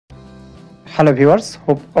Hello viewers,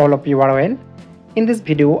 hope all of you are well. In this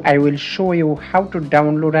video I will show you how to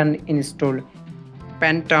download and install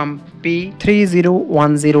Pantum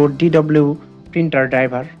P3010DW printer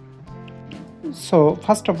driver. So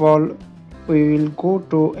first of all we will go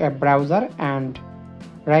to a browser and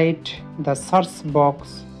write the search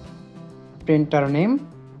box printer name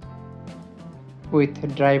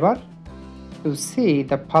with driver. You see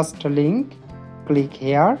the first link, click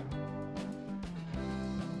here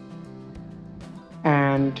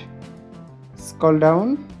and scroll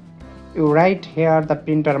down. You write here the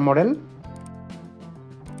printer model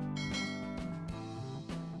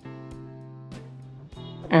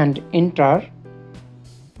and enter.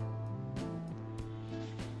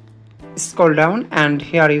 Scroll down and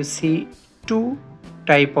here you see two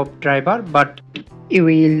type of driver, but you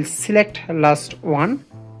will select last one.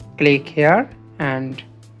 Click here and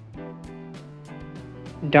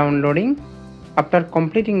downloading. After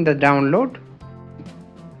completing the download,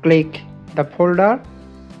 click the folder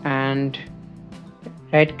and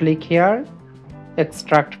right click here,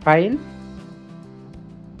 extract file.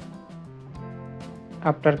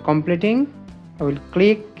 After completing, I will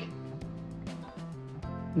click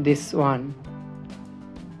this one,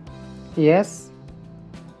 yes,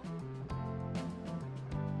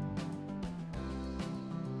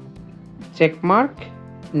 check mark,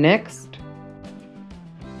 next.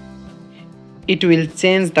 It will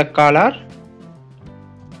change the color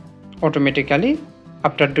automatically.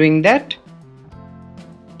 After doing that,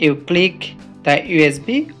 you click the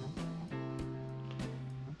USB,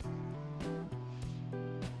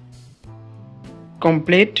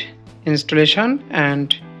 complete installation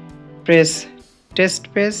and press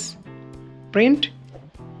test page print.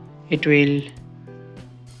 It will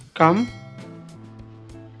come.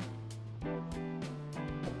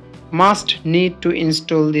 Must need to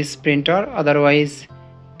install this printer, otherwise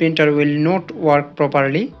printer will not work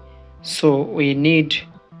properly. So we need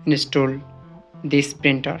install this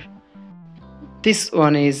printer. This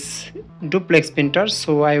one is duplex printer,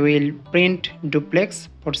 so I will print duplex.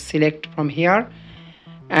 For select from here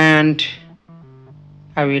and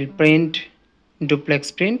I will print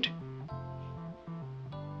duplex print.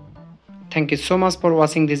 Thank you so much for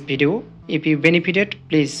watching this video. If you benefited,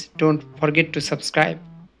 please don't forget to subscribe.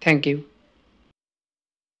 Thank you.